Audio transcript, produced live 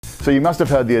So you must have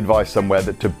heard the advice somewhere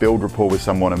that to build rapport with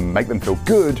someone and make them feel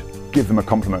good, give them a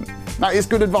compliment. Now, it's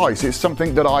good advice. It's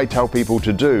something that I tell people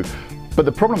to do. But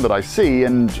the problem that I see,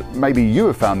 and maybe you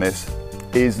have found this,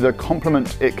 is the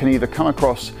compliment, it can either come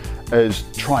across as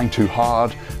trying too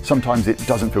hard, sometimes it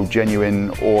doesn't feel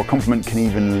genuine, or a compliment can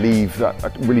even leave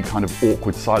that really kind of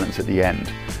awkward silence at the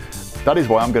end. That is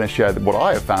why I'm going to share what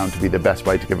I have found to be the best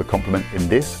way to give a compliment in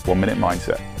this 1 Minute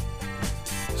Mindset.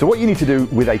 So what you need to do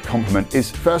with a compliment is,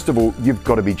 first of all, you've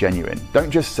got to be genuine. Don't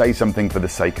just say something for the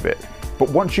sake of it. But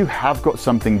once you have got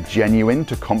something genuine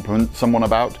to compliment someone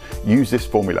about, use this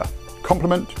formula.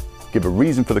 Compliment, give a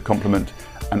reason for the compliment,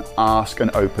 and ask an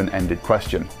open-ended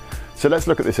question. So let's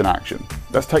look at this in action.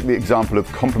 Let's take the example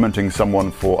of complimenting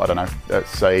someone for, I don't know, let's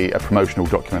say a promotional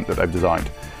document that they've designed.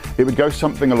 It would go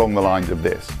something along the lines of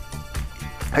this.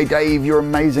 Hey Dave, you're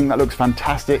amazing, that looks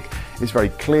fantastic. It's very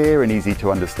clear and easy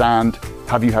to understand.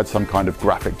 Have you had some kind of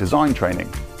graphic design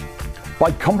training?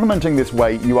 By complimenting this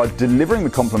way, you are delivering the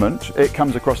compliment. It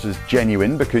comes across as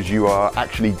genuine because you are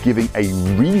actually giving a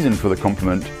reason for the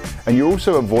compliment, and you're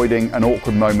also avoiding an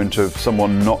awkward moment of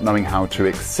someone not knowing how to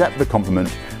accept the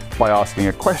compliment by asking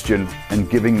a question and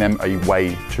giving them a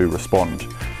way to respond.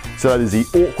 So that is the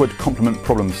awkward compliment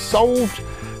problem solved.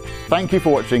 Thank you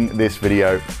for watching this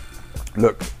video.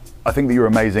 Look, I think that you're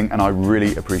amazing and I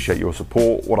really appreciate your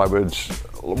support. What I would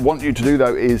want you to do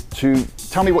though is to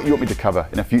tell me what you want me to cover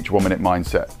in a future 1 Minute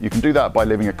Mindset. You can do that by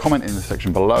leaving a comment in the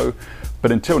section below.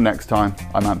 But until next time,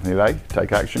 I'm Anthony Lay.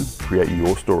 Take action, create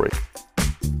your story.